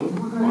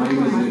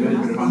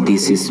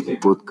This is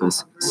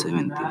podcast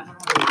 17.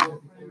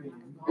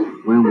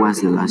 When was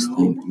the last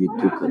time you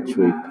took a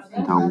trip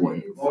that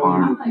went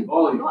far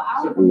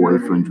away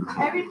from your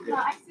home?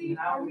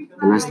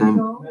 The last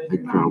time I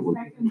traveled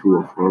to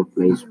a far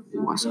place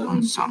was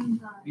on summer.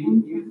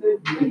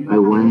 I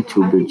went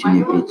to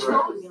Virginia Beach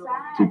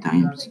 2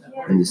 times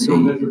in the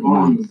same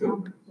month.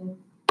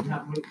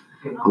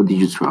 How did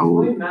you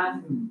travel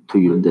to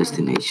your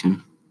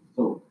destination?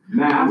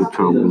 We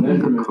traveled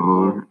in a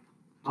car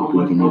to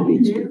Virginia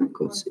Beach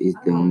because it's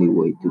the only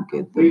way to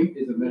get there,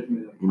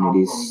 and it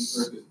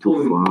is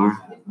too far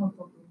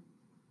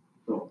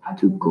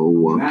to go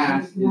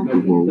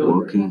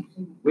walking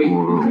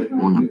or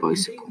on a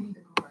bicycle.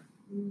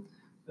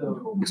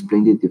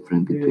 Explain the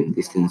difference between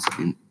distance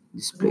and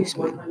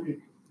displacement.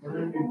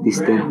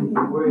 Distance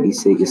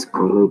is a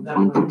scalar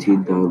quantity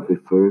that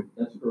refers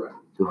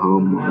to how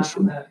much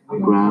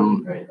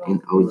ground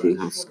an object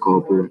has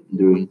covered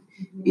during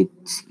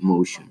its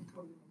motion.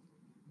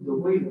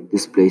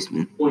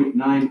 Displacement.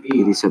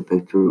 It is a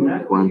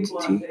vector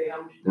quantity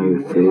that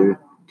refers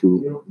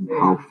to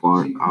how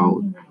far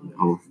out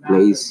of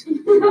place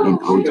an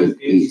object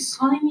is.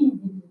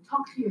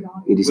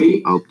 It is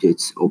the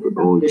object's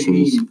overall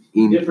change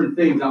in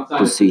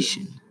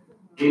position.